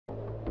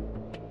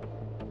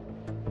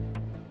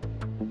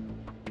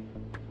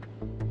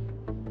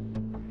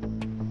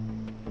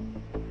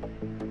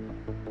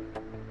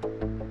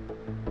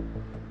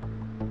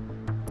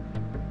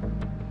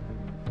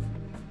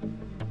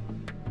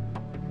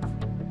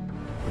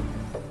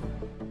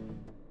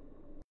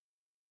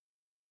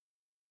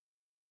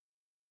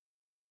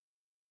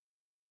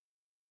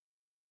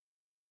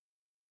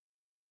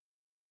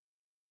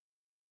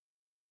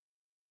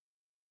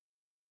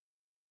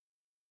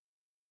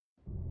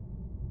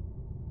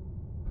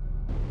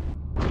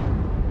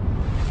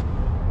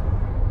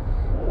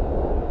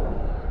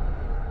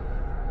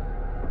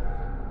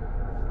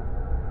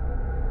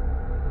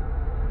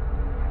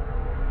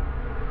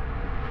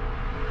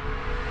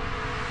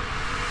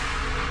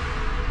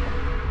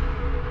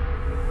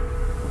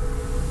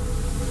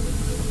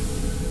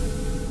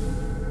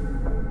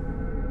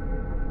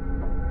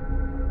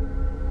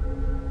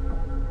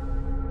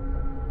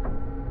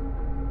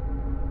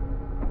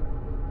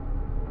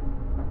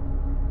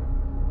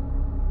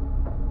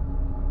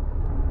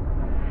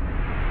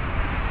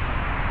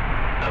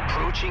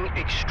Approaching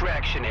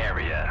extraction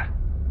area.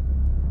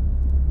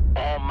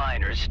 All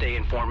miners stay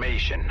in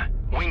formation.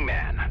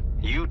 Wingman,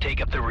 you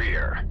take up the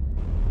rear.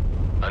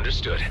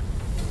 Understood.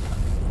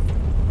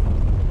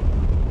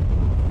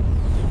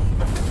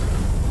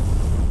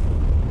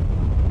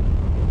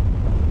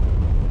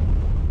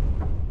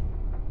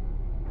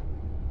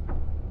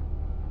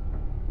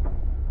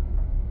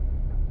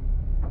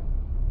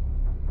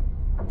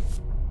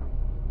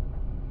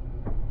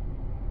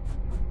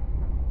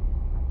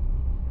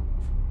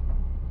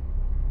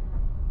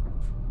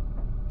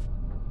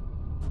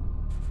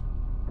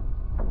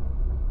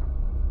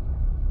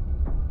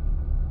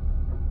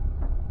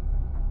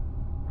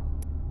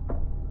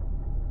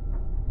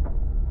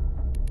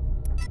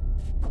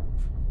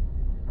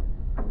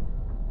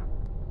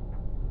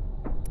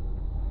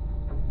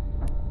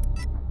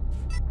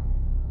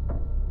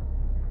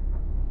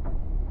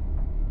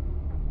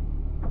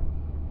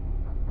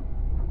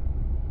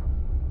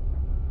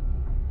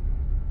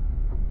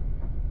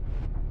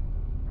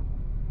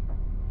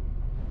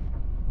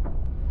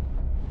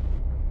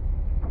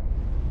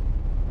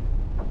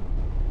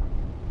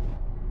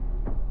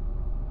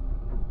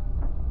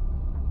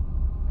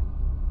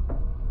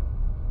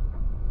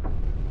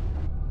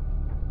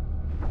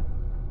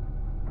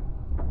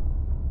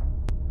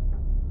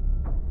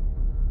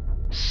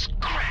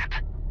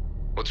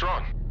 What's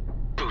wrong?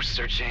 Boosts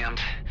are jammed.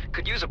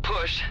 Could use a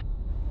push.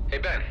 Hey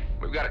Ben,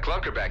 we've got a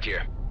clunker back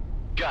here.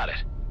 Got it.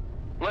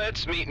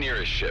 Let's meet near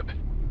his ship.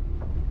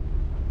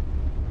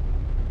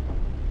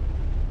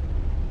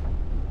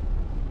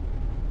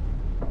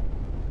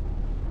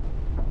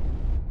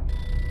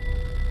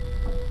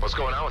 What's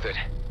going on with it?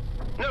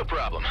 No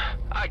problem.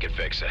 I can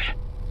fix it.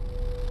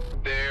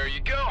 There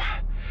you go.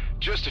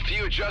 Just a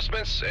few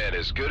adjustments and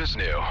as good as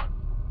new.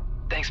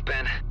 Thanks,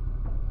 Ben.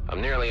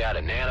 I'm nearly out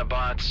of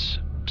nanobots.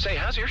 Say,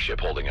 how's your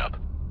ship holding up?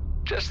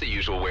 Just the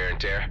usual wear and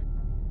tear.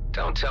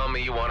 Don't tell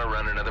me you want to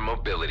run another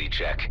mobility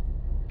check.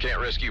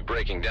 Can't risk you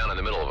breaking down in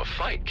the middle of a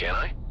fight, can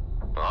I?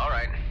 All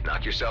right,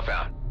 knock yourself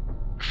out.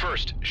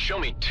 First, show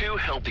me 2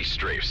 healthy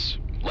strafes.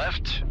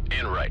 Left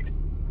and right.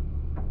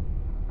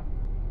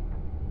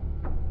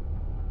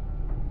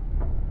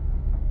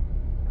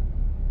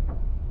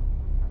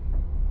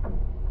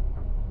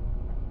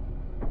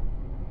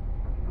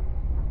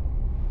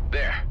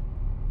 There.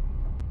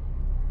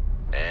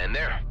 And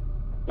there.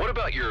 What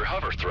about your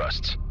hover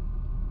thrusts?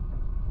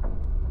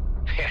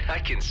 I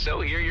can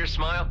so hear your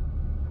smile.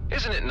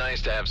 Isn't it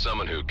nice to have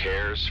someone who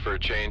cares for a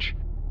change?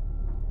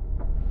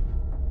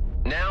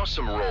 Now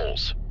some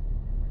rolls.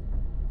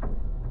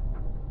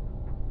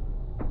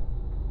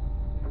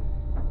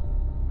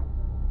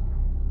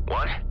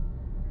 One,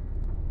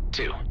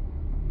 two.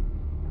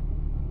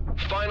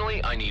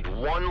 Finally, I need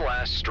one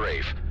last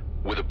strafe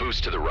with a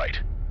boost to the right.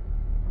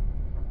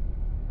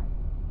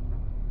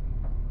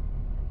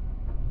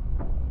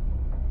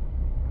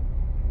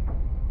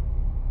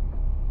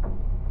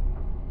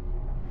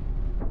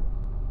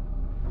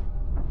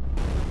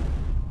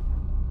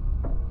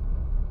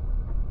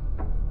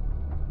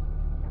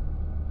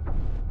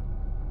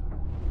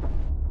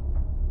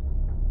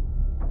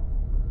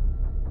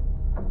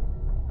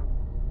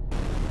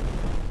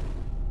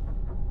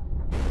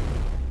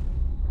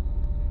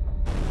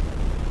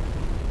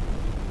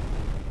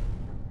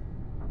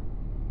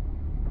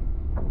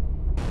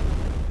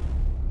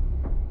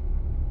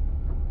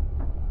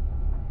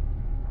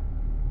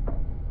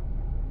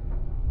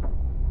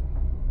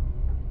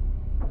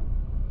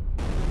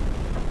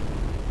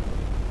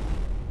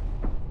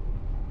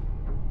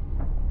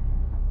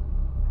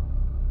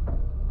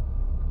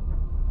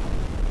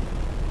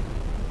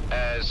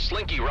 As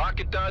slinky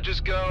rocket dodges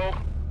go,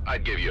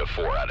 I'd give you a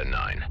 4 out of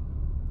 9.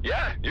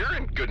 Yeah, you're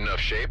in good enough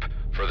shape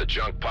for the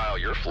junk pile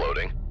you're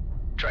floating.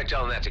 Try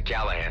telling that to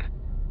Callahan.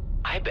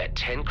 I bet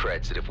 10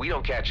 creds that if we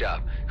don't catch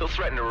up, he'll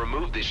threaten to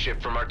remove this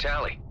ship from our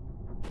tally.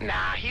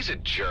 Nah, he's a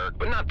jerk,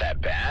 but not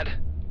that bad.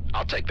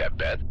 I'll take that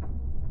bet.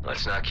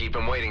 Let's not keep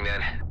him waiting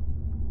then.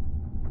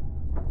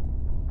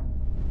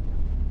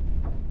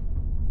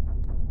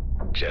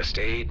 Just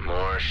 8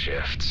 more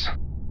shifts.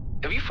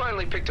 Have you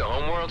finally picked a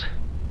homeworld?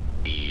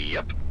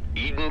 Yep,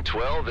 Eden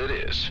 12 it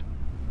is.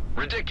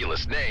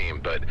 Ridiculous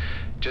name, but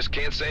just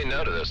can't say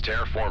no to those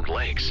terraformed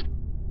lakes.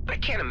 I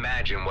can't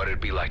imagine what it'd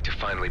be like to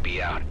finally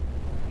be out.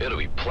 It'll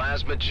be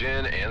plasma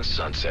gin and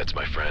sunsets,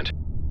 my friend.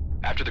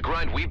 After the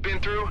grind we've been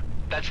through,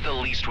 that's the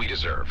least we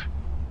deserve.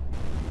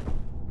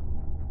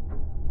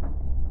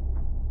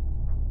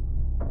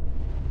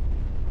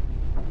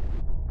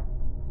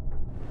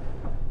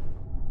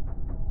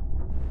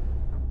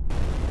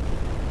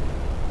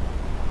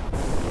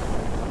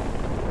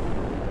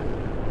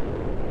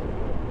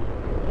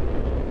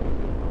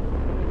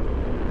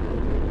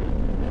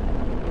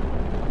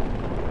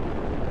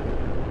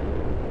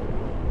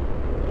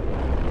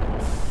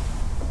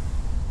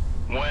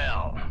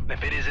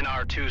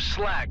 Two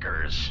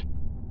slackers.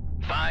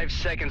 5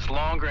 seconds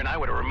longer and I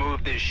would have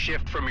removed this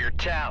shift from your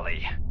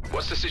tally.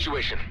 What's the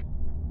situation?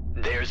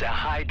 There's a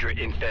Hydra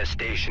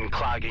infestation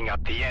clogging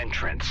up the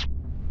entrance.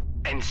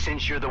 And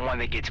since you're the one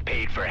that gets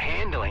paid for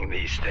handling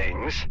these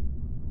things,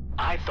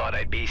 I thought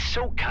I'd be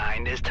so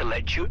kind as to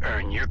let you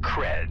earn your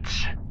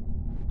creds.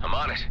 I'm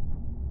on it.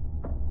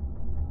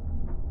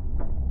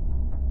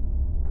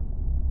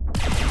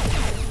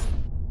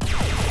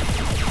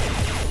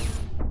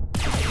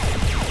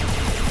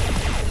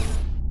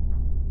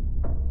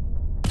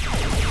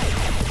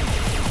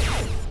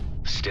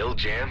 Still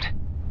jammed?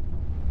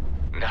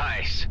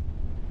 Nice.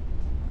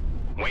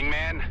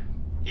 Wingman,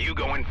 you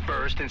go in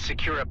first and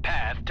secure a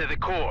path to the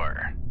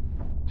core.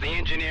 The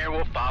engineer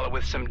will follow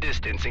with some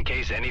distance in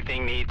case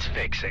anything needs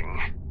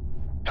fixing.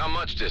 How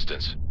much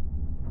distance?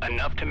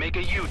 Enough to make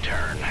a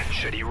U-turn,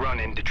 should he run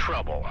into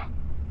trouble.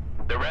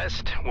 The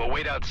rest will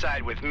wait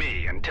outside with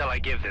me until I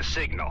give the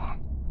signal.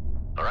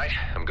 All right,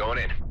 I'm going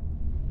in.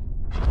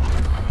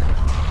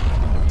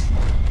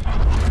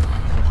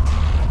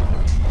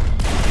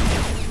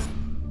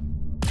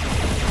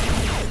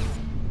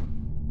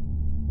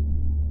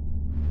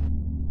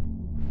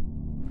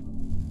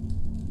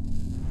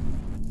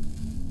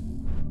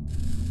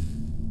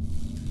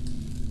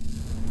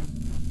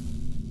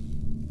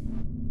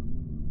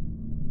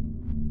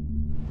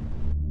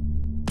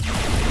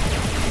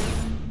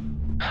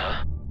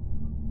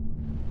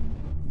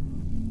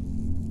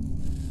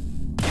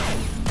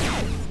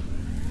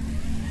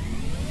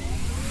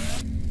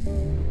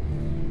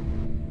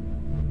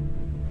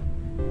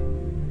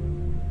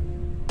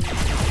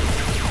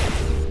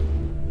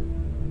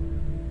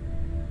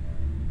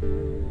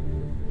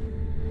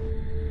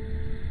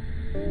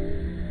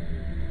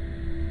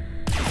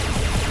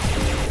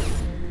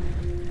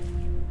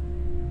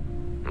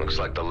 Looks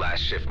like the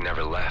last shift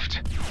never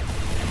left.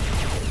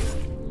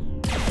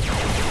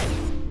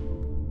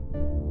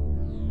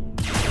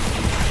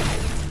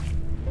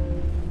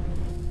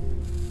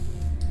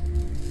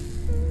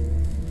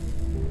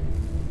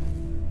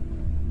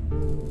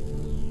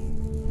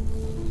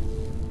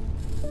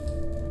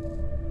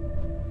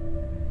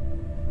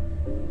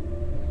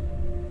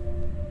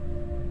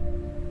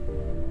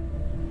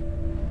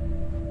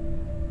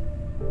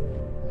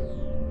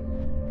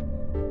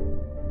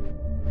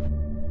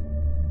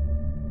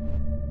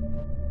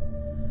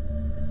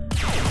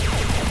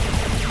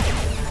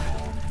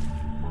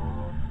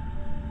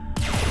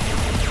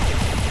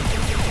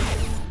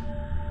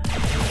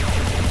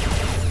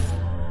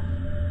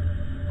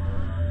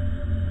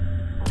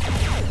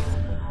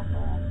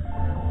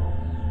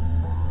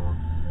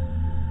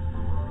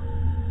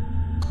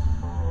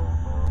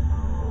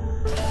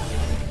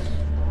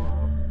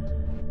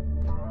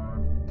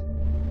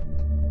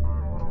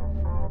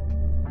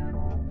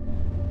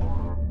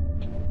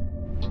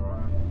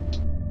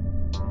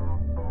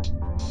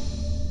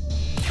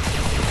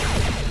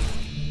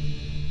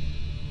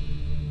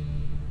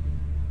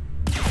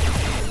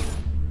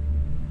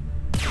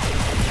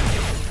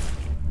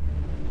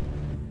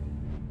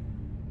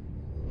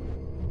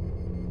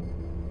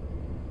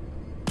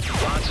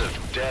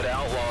 Dead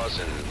outlaws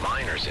and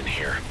miners in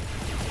here.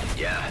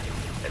 Yeah,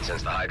 and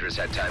since the Hydras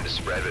had time to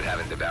spread but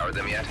haven't devoured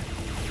them yet,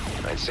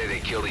 I'd say they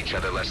killed each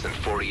other less than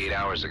 48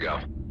 hours ago.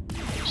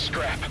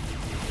 Scrap.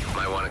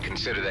 Might want to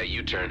consider that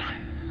U-turn.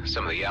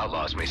 Some of the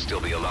outlaws may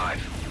still be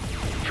alive.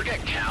 Forget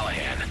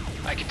Callahan.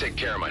 I can take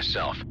care of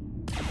myself.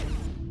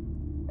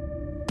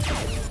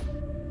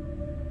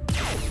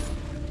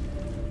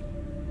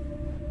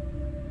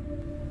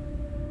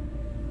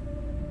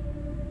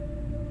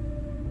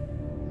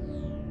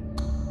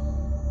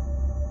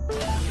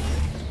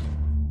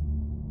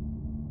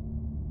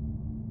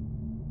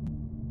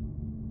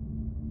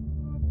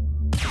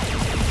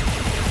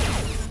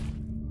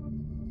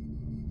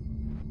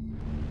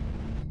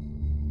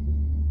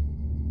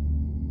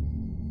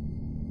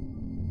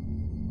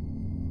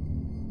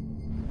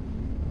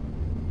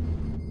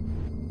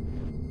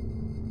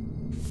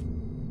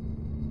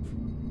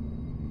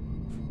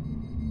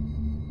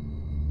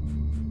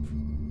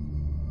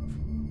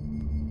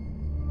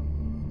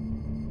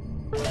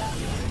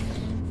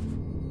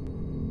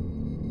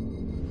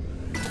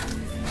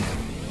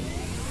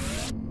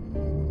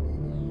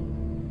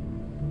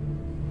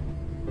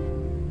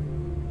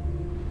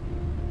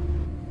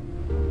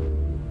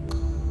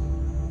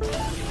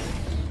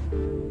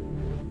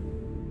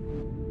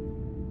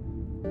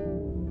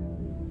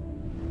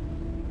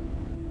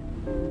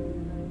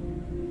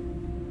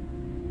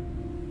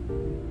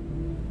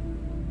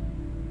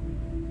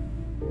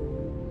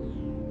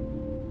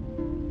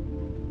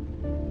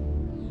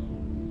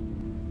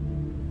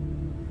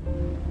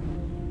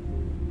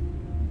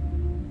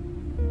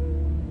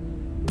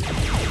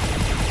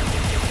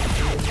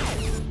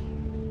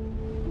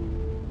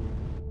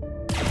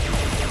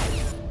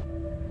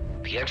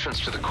 The entrance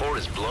to the core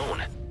is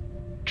blown.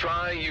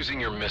 Try using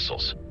your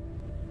missiles.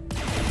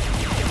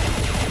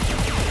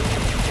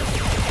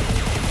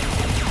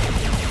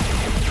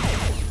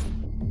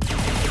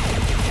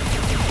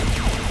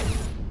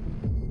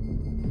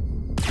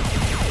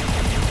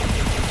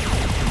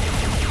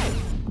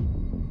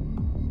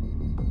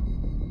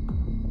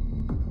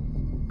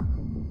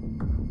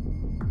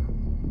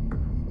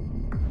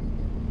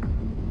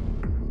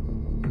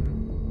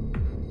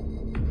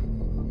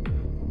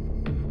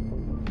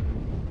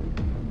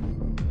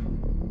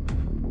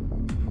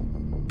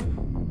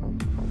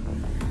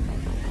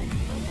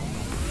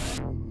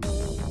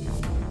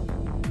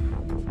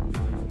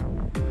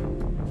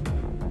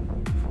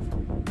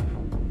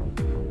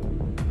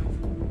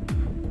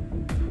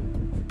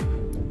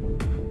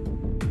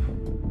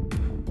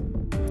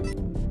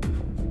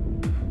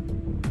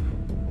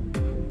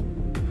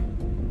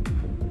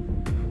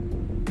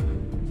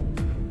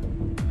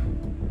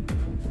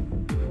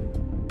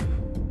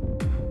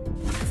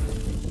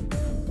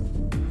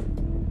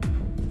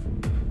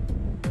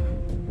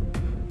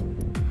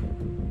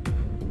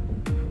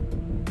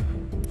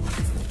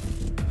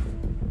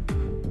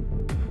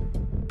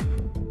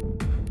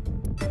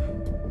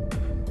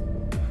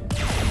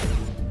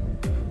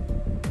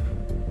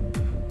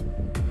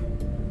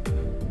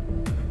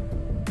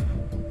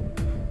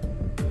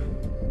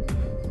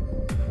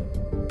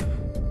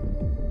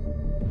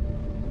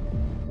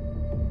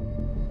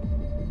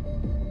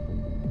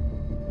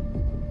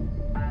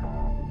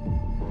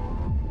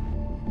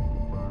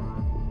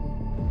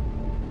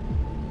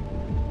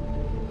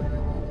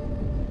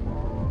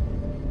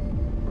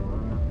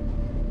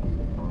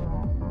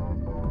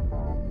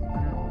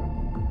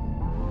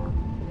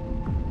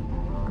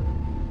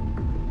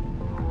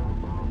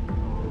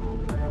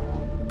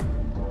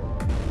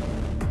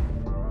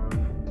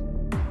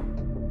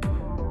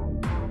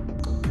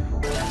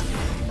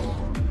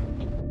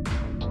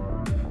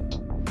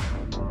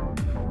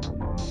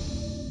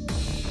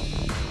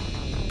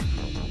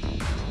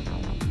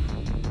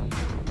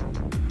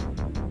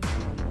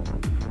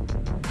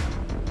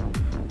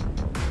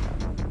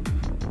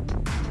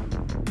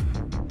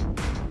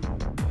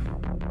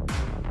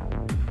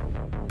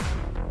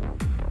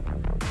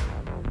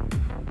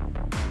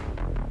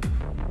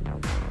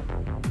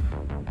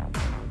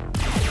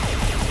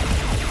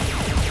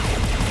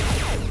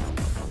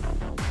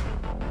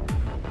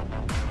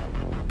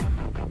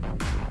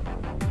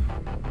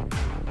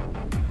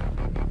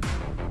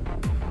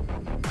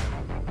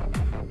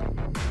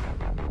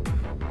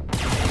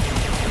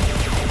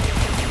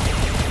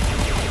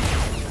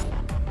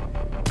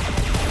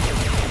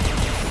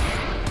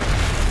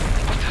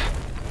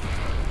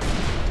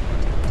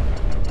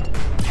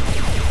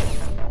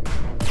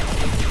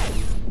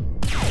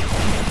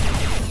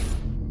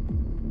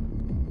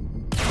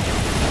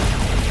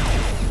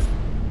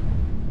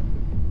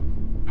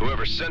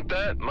 sent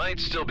that might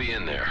still be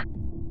in there.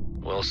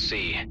 We'll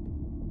see.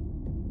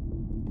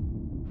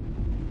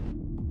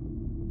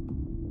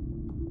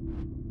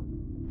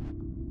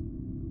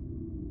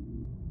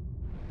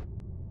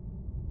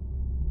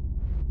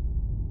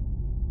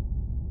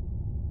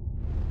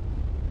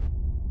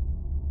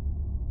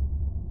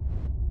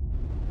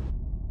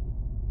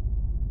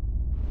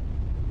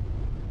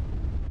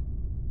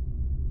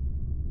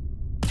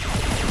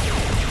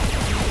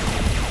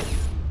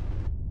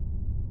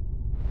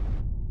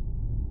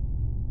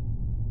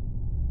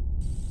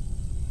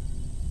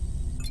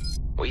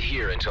 Wait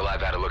here until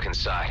I've had a look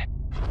inside.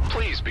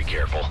 Please be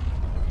careful.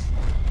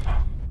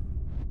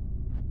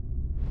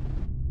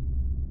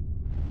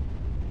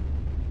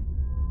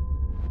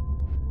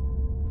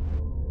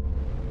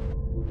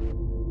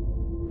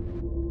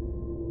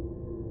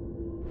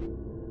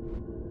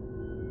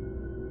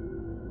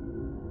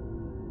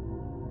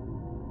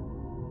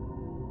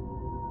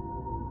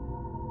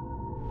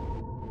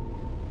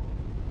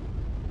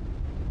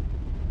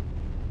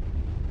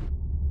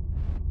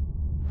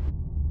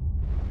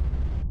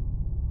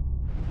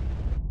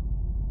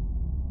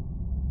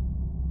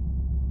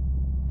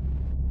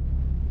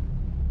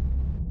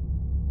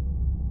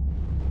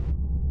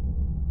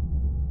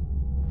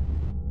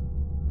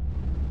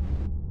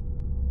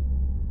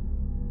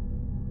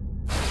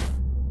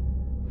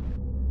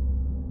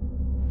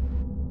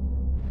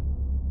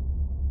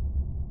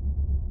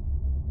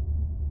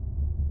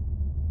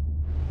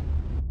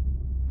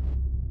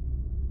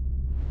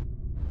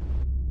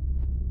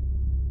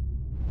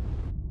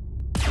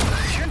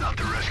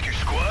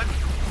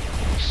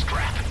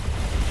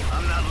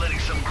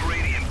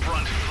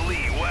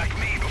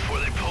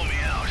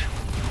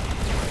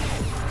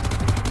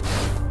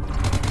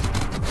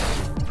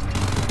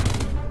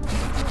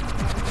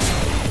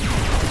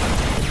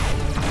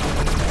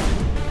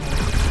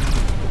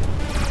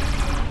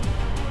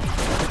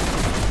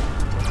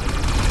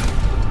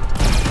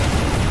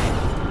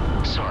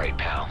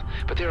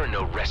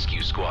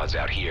 squads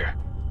out here.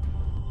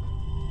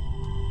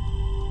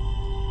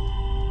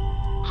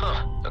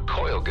 Huh, a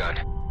coil gun.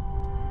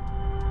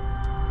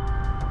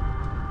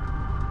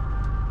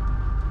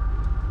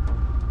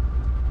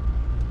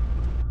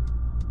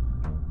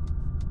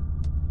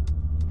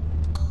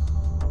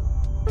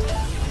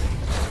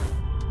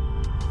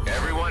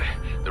 Everyone,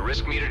 the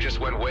risk meter just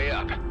went way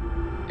up.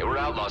 There were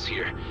outlaws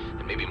here,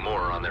 and maybe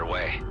more are on their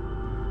way.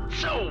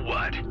 So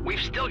what?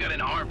 We've still got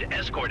an armed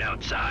escort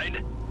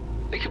outside.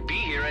 They could be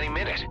here any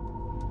minute.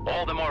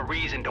 All the more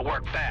reason to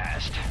work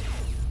fast.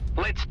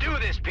 Let's do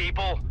this,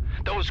 people!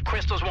 Those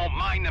crystals won't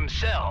mind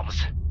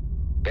themselves.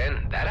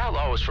 Ben, that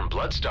outlaw was from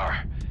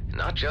Bloodstar,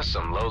 not just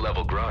some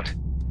low-level grunt.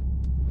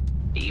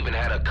 He even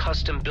had a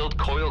custom-built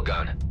coil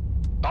gun.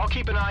 I'll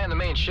keep an eye on the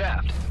main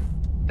shaft,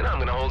 and I'm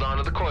gonna hold on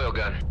to the coil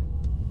gun.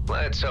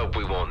 Let's hope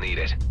we won't need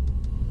it.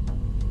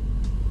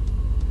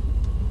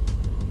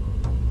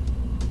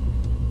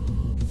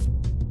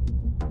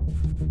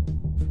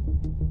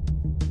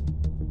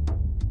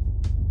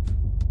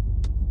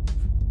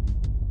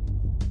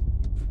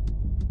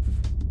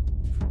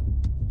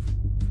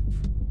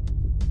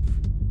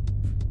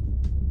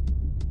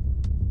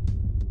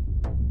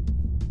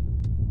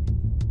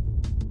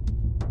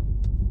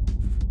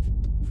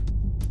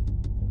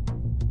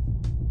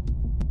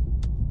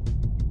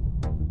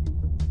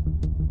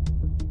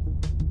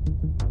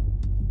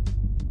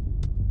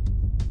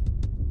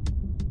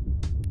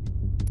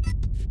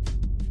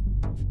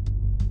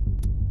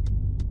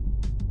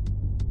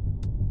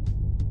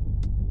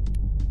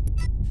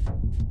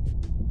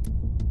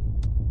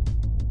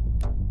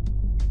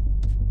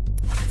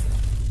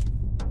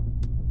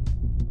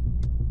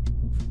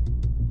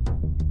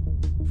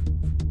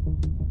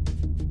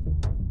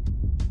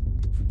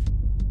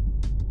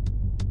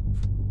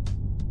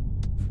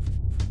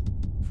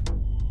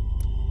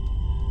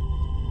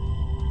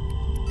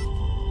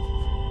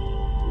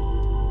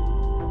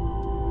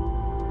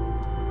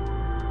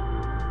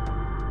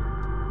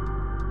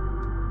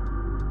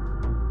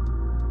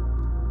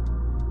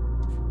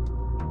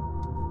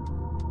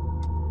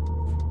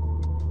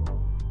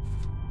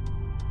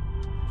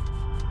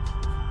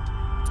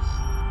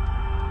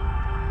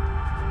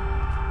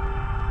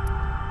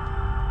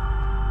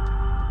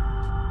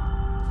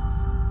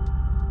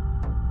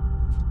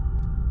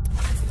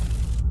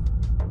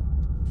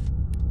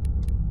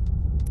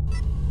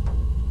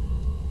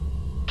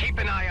 Keep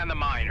an eye on the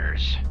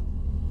miners.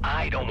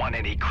 I don't want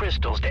any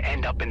crystals to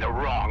end up in the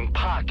wrong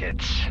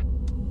pockets.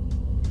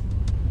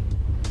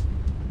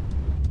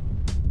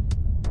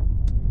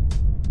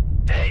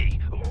 Hey,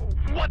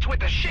 what's with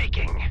the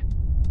shaking?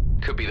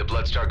 Could be the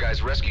Bloodstar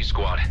guys' rescue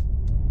squad.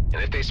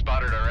 And if they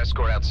spotted our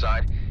escort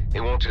outside, they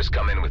won't just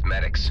come in with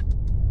medics.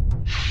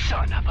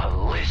 Son of a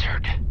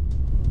lizard.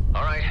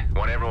 All right,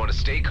 want everyone to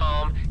stay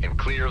calm and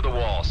clear of the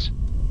walls.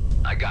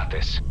 I got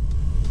this.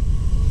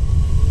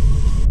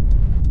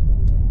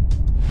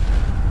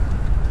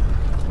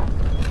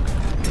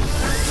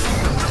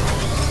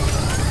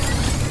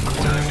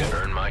 Time to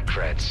earn my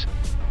creds.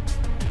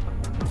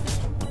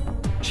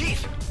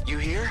 Chief, you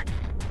here?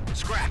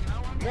 Scrap,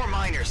 more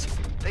miners.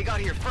 they got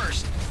here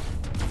first.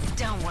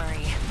 Don't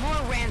worry.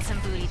 More ransom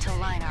booty to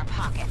line our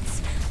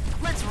pockets.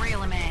 Let's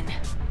reel him in.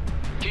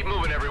 Keep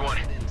moving, everyone.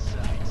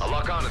 I'll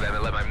lock onto them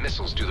and let my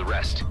missiles do the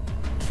rest.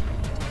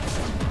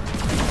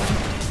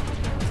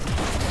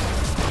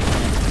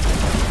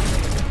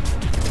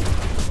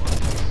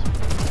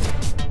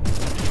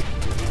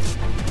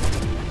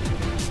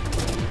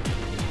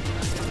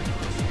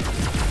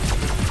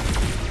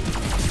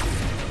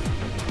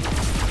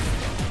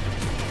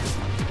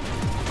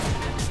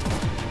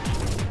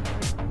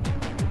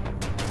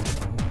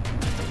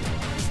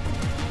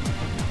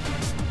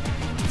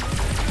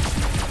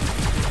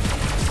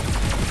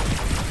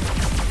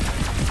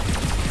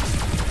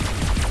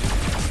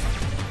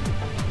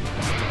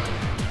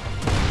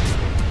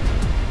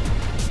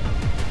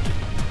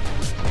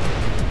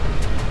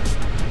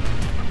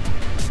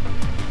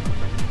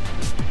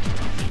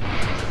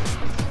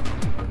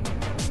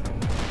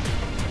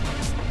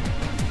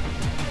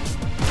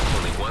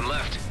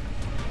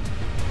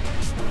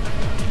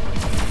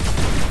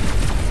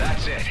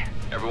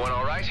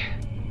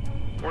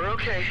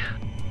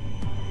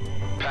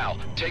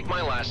 Take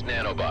my last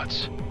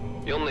nanobots.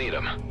 You'll need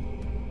them.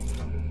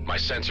 My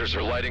sensors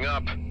are lighting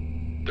up.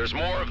 There's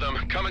more of them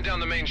coming down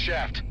the main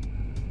shaft.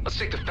 Let's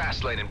take the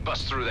fast lane and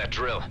bust through that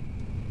drill.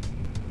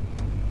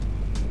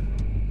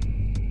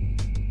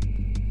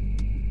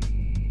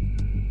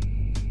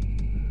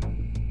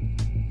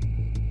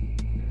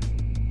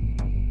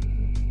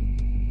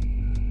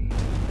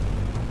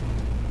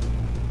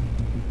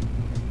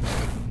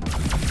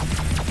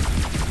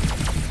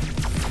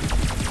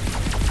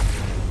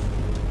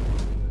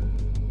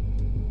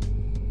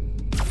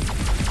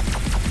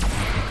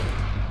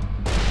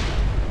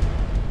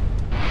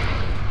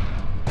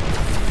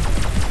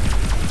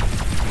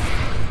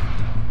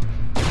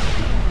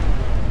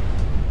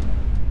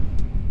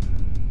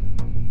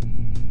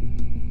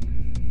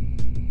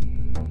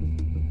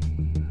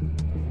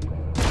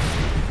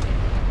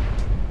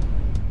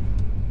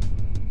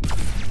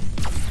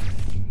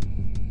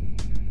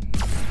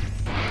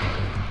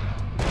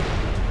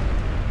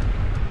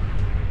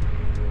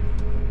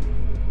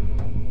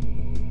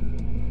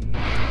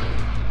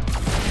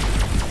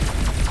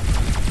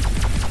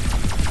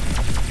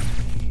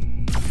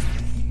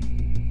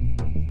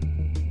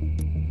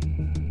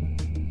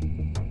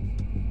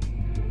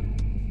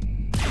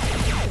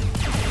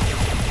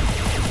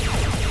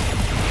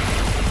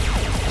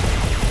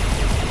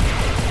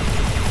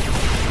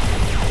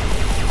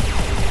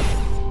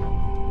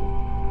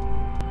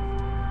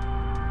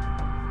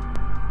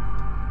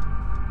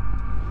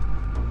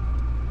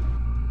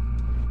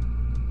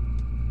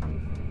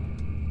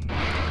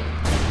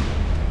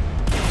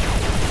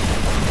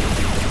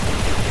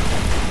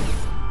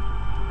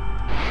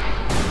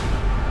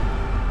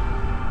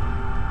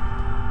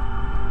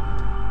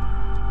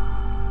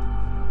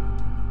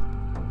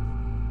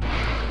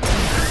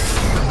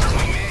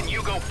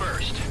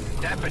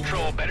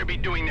 Patrol better be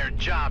doing their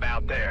job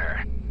out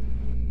there.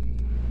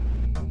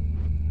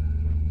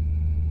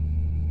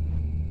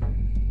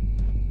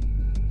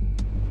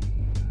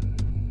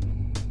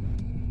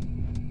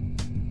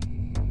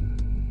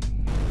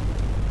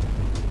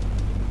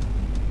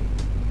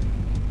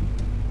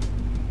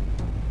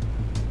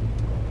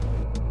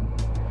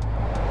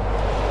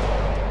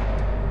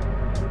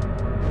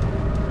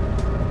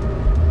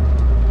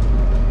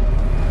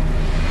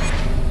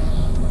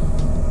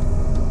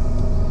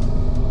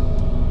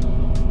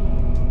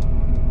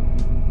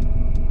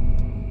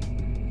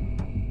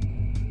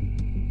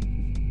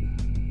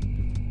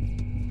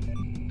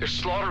 They're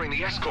slaughtering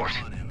the escort.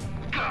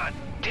 God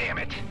damn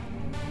it.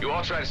 You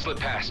all try to slip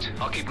past.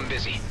 I'll keep them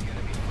busy.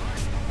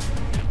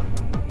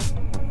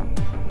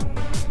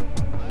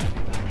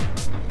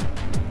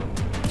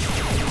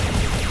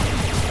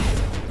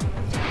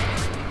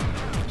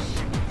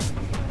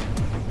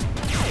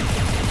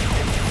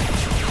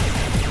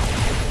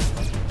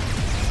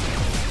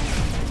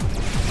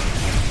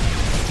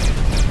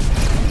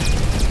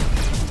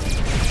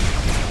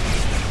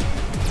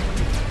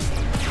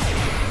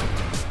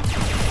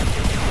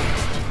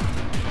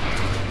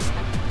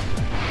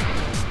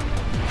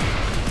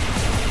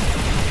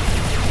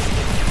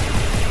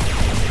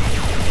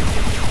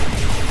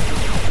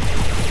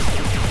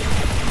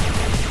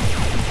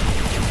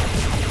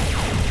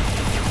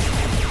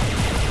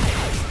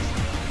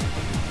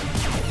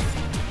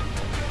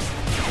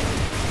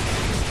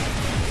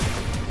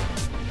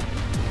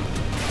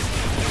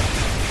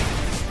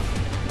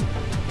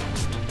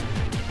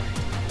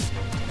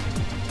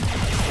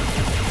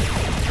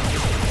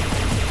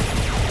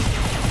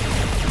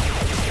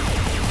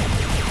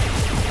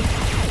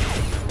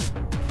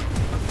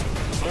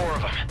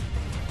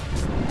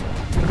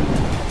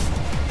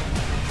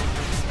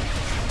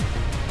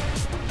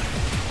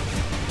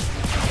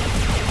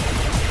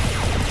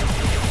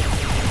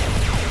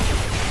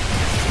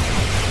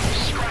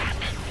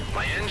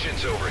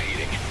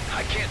 Overheating.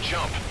 I can't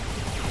jump.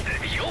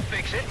 You'll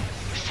fix it.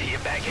 See you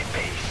back at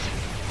base.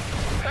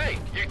 Hey,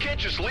 you can't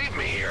just leave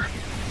me here.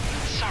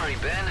 Sorry,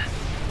 Ben.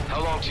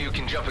 How long till you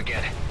can jump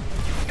again?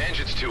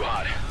 Engine's too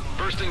hot.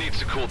 Bursting needs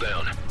to cool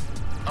down.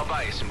 I'll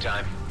buy you some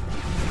time.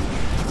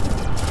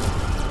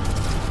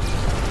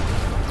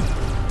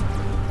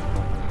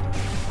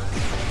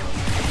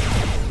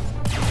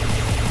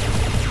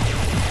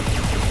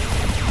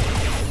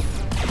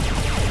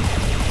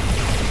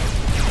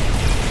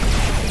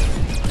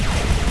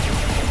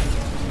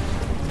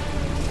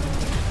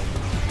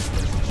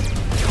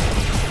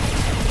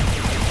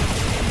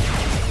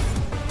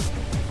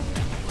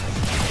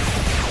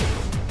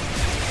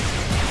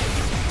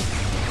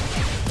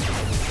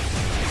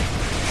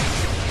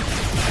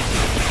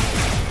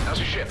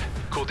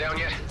 Down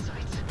yet?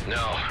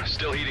 No,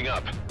 still heating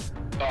up.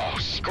 Oh,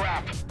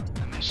 scrap!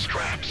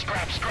 Scrap!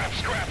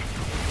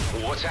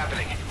 What's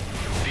happening?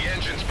 The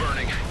engine's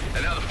burning,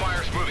 and now the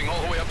fire's moving all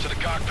the way up to the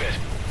cockpit.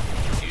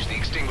 Use the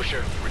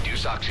extinguisher,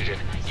 reduce oxygen.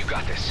 You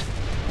got this.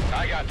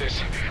 I got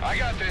this.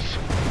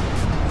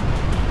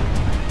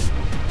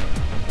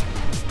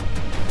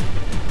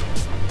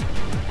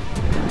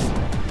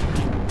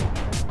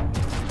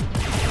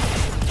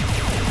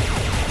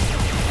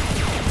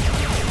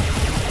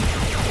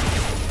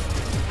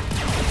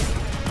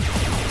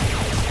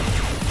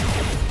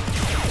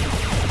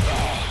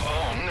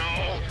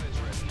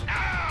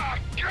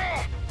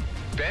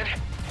 Ben?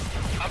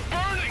 I'm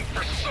burning,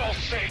 for soul's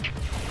sake!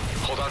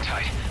 Hold on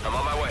tight. I'm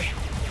on my way.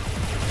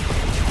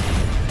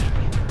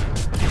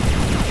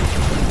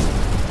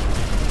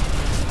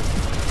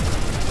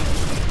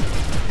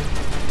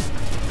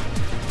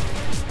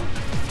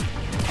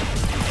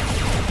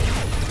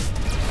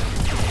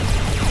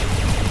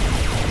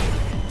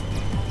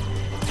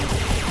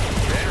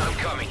 Ben, I'm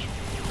coming.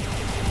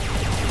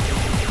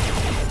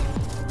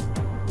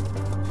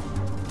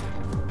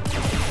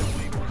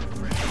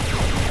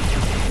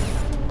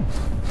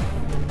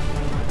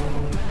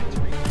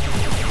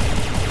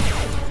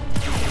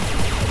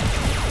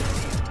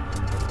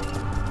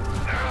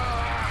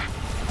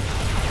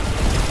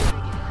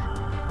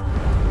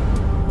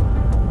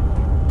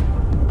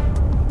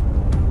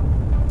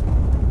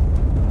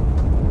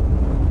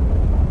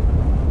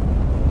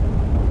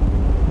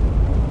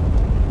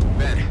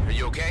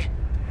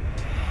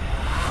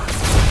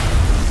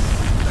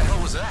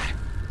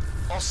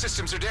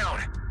 Systems are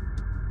down.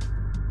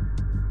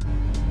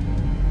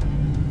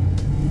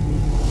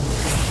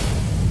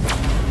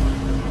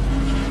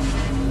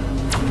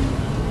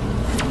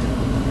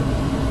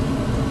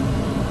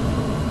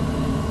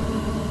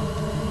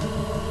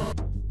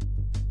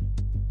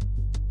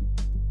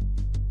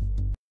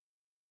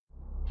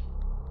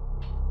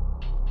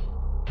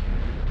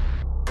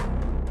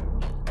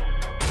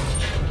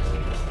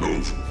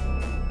 Move.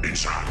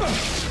 Inside.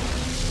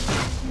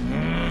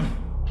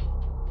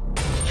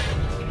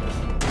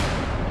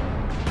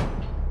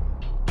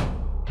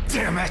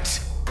 Damn it!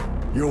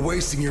 You're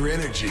wasting your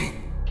energy.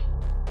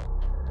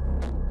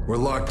 We're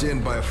locked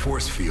in by a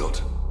force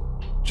field.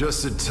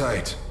 Just sit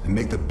tight and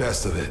make the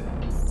best of it.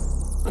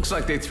 Looks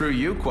like they threw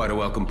you quite a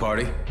welcome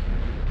party.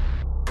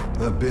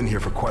 I've been here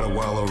for quite a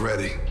while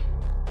already.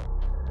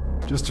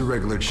 Just a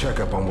regular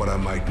checkup on what I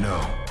might know.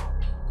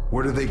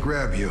 Where did they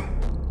grab you?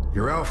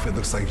 Your outfit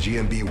looks like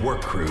GMB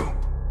work crew.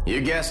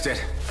 You guessed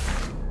it.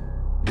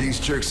 These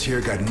jerks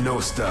here got no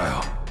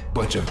style.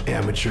 Bunch of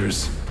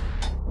amateurs.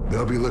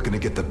 They'll be looking to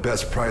get the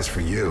best price for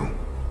you.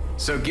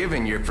 So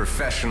given your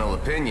professional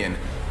opinion,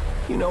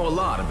 you know a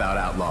lot about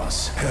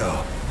outlaws.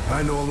 Hell,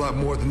 I know a lot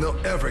more than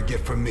they'll ever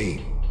get from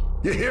me.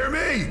 You hear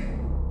me?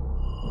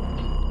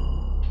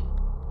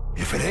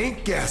 If it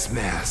ain't Gas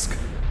Mask,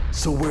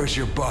 so where's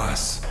your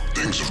boss?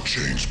 Things have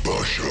changed,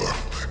 Bashar.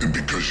 And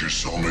because your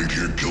cellmate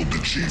here killed the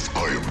chief,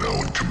 I am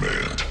now in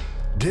command.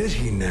 Did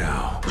he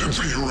now? And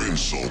for your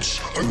insults,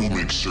 I will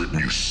make certain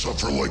you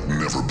suffer like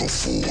never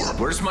before.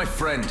 Where's my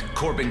friend,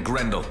 Corbin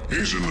Grendel?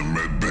 He's in the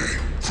med bay,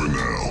 for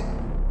now.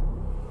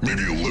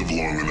 Maybe you'll live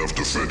long enough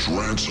to fetch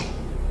ransom.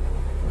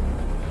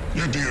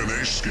 Your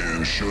DNA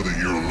scans show that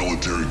you're a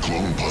military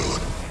clone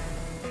pilot.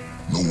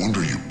 No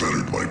wonder you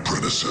bettered my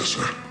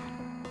predecessor.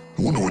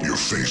 I wonder what your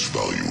face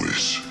value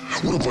is.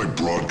 What if I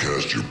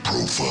broadcast your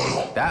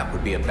profile? That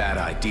would be a bad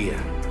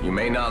idea. You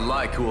may not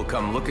like who will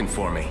come looking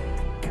for me.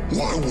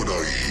 Why would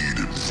I heed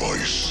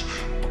advice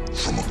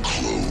from a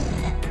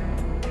clone?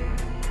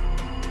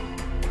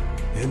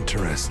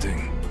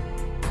 Interesting.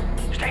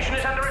 Station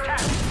is under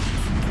attack.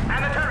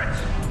 And the turrets.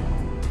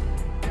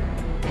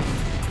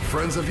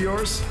 Friends of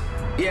yours?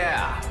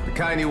 Yeah, the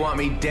kind you want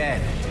me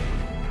dead.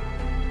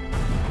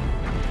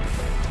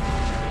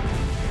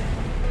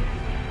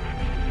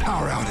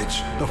 Power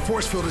outage. The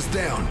force field is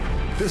down.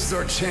 This is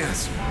our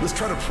chance. Let's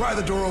try to pry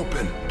the door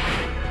open.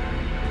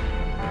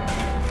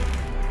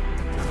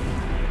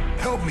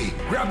 Help me.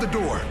 Grab the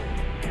door.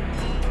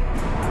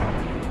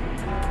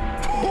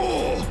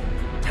 Pull!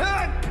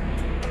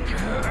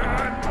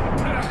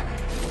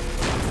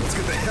 Let's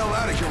get the hell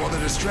out of here while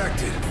they're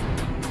distracted.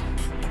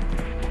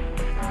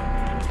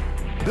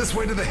 This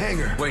way to the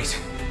hangar. Wait,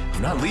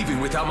 I'm not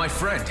leaving without my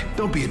friend.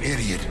 Don't be an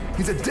idiot.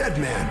 He's a dead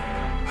man.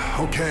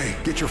 Okay,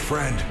 get your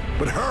friend,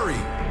 but hurry.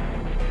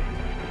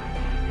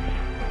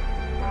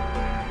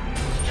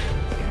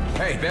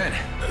 Hey, Ben.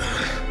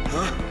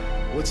 Huh?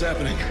 What's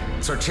happening?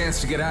 It's our chance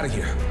to get out of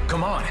here.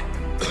 Come on.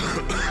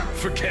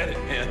 Forget it,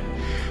 man.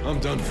 I'm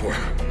done for.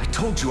 I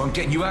told you I'm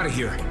getting you out of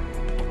here.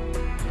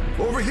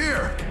 Over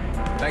here!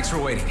 Thanks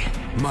for waiting.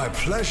 My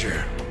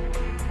pleasure.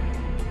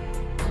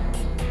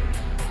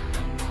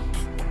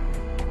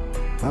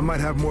 I might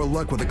have more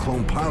luck with a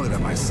clone pilot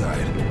at my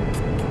side.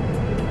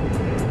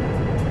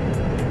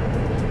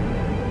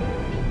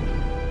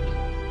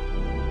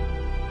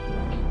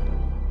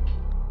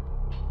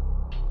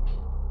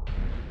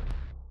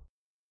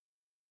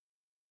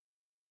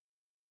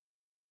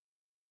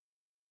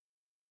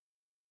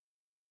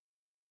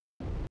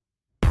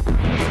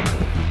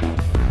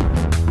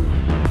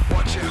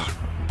 Watch out.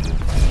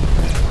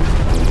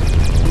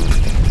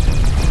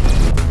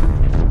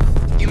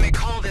 You may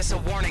call this a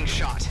warning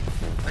shot.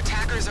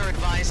 Attackers are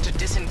advised to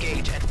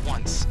disengage at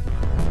once.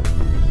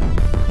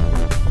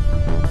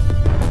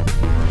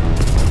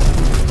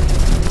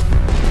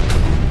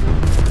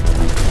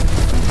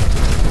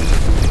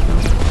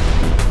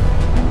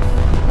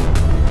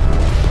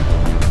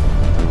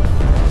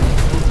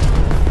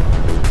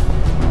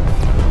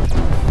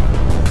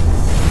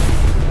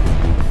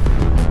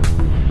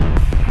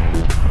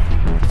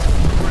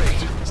 Great.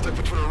 Stuck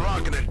between a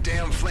rock and a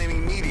damn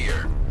flaming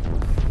meteor.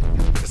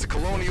 It's a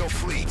colonial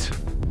fleet.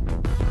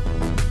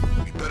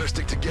 We better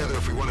stick together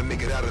if we want to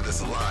make it out of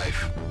this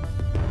alive.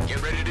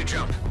 Get ready to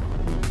jump.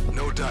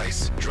 No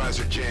dice. Drives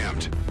are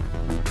jammed.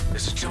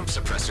 There's a jump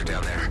suppressor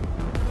down there.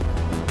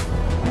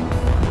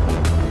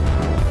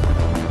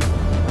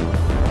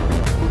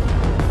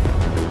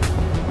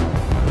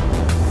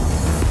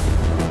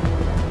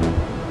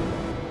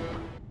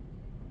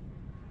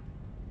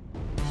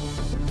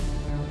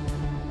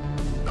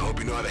 I hope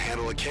you know how to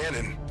handle a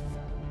cannon.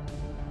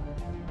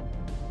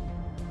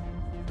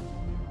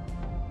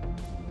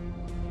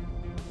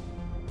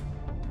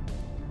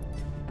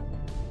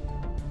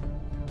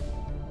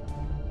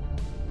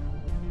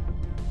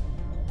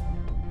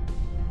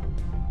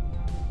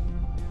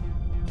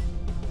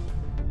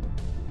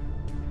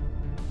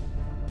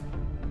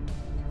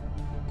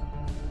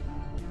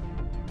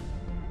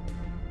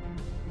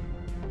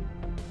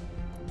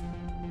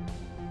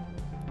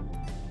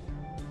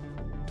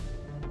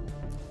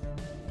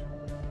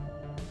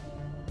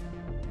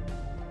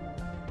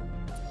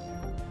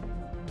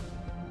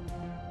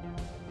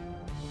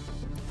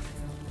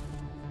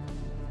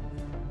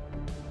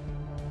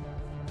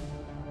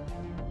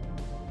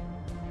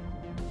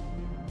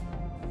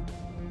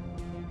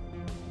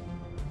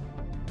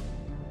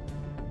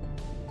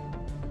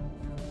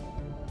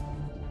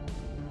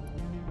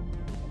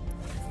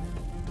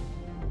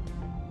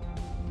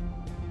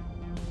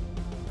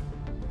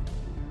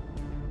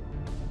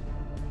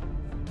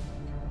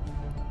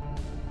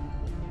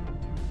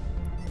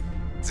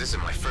 This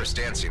isn't my first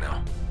dance, you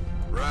know.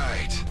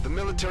 Right. The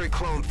military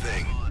clone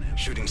thing.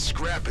 Shooting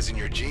scrap is in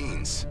your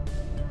genes.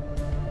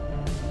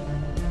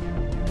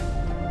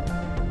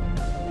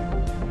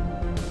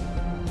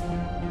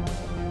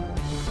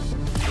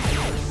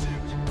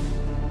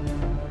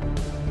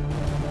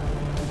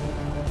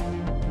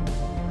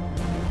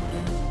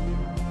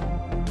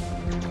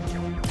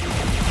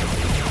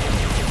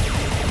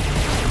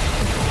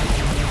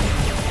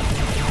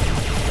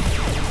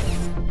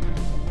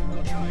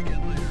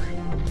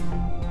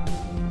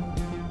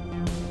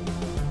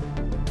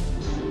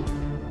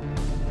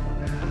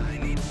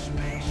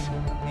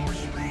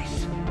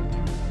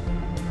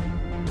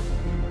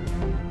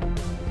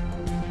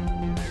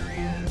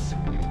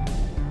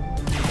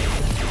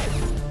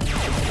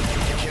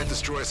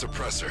 Destroy a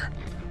suppressor.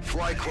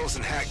 Fly close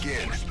and hack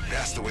in.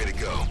 That's the way to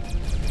go.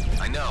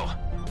 I know.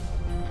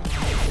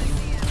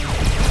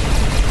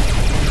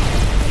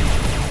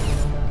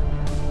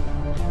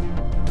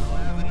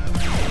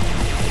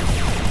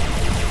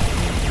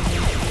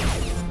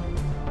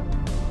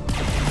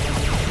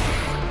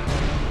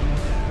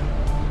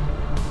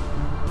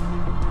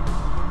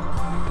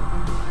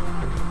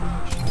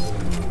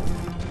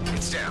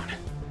 It's down.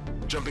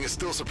 Jumping is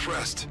still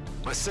suppressed.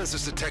 My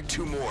sensors detect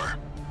 2 more.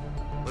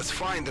 Let's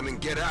find them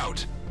and get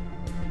out.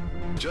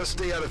 Just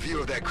stay out of view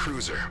of that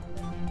cruiser.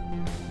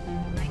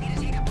 I need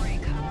to take a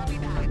break. I'll be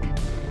back.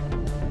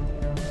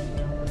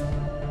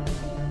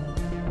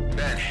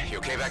 Ben, you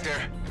okay back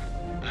there?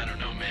 I don't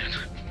know, man.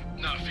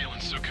 Not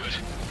feeling so good.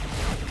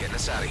 Getting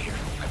us out of here,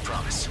 I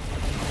promise.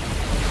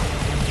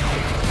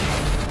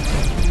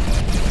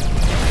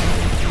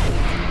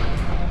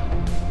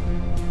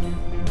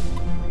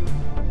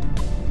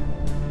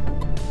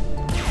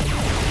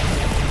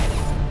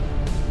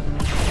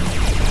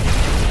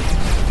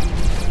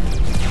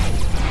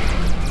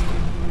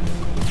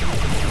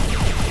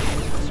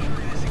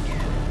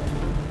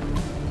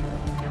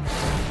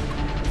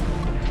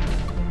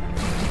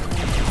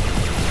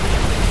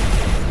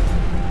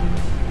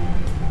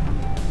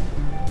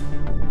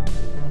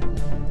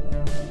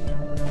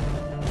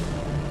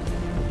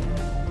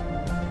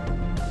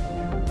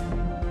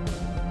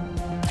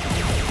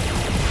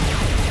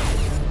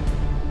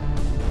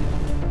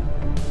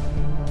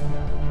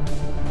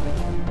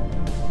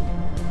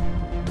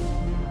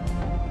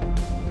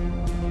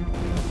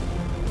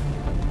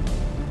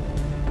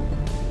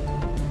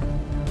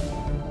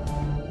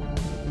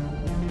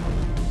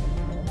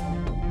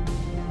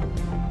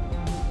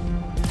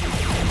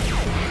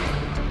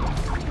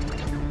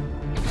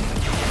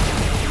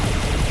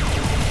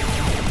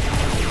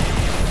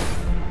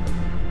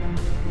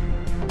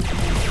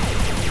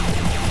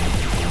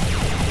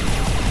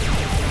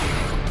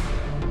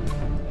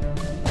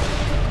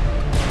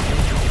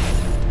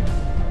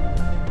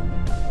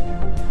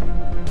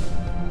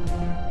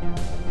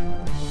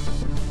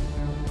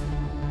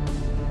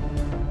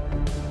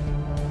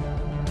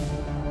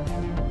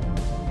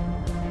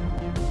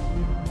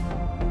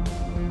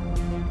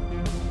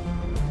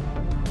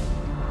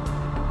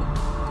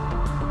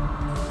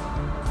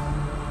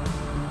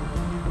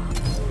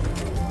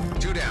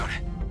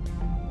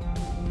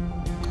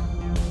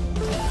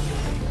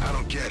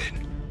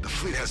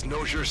 has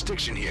no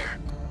jurisdiction here.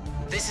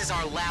 This is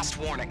our last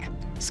warning.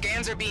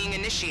 Scans are being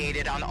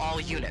initiated on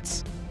all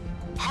units.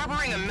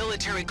 Harboring a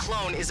military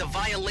clone is a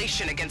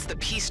violation against the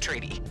peace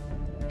treaty.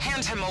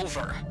 Hand him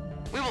over.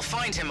 We will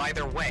find him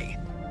either way.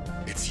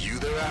 It's you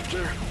they're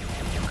after?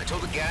 I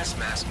told the gas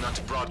mask not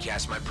to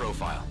broadcast my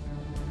profile.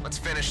 Let's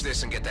finish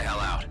this and get the hell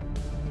out.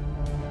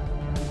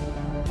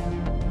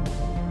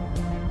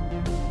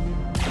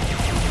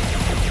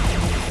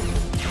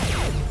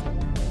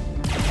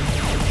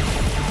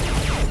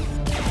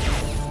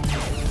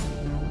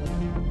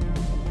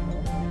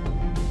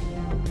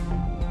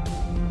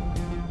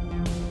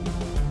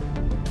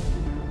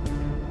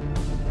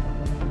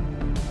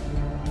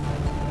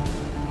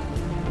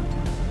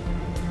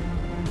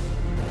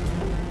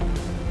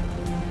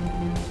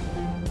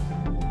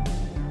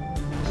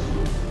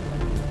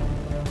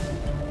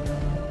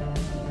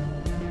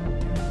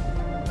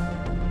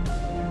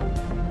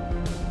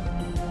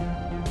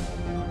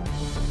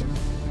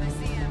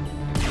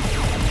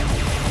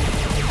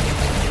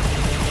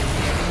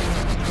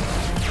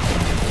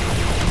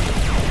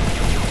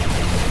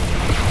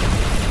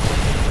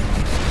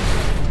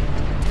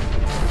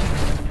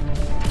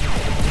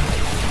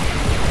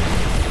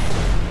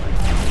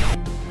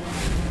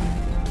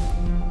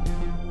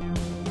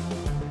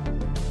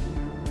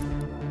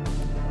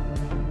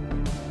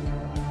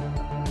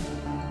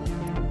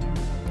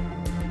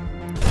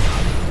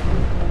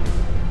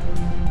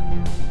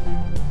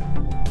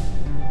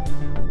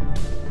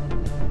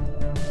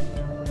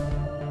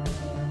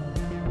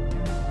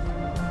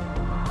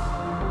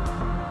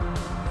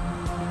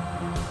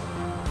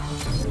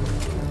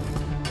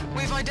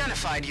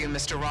 Identified you,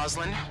 Mr.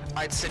 Roslin.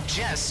 I'd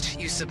suggest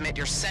you submit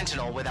your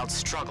sentinel without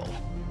struggle.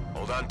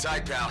 Hold on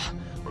tight, pal.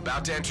 We're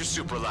about to enter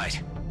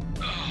Superlight.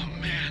 Oh,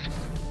 man.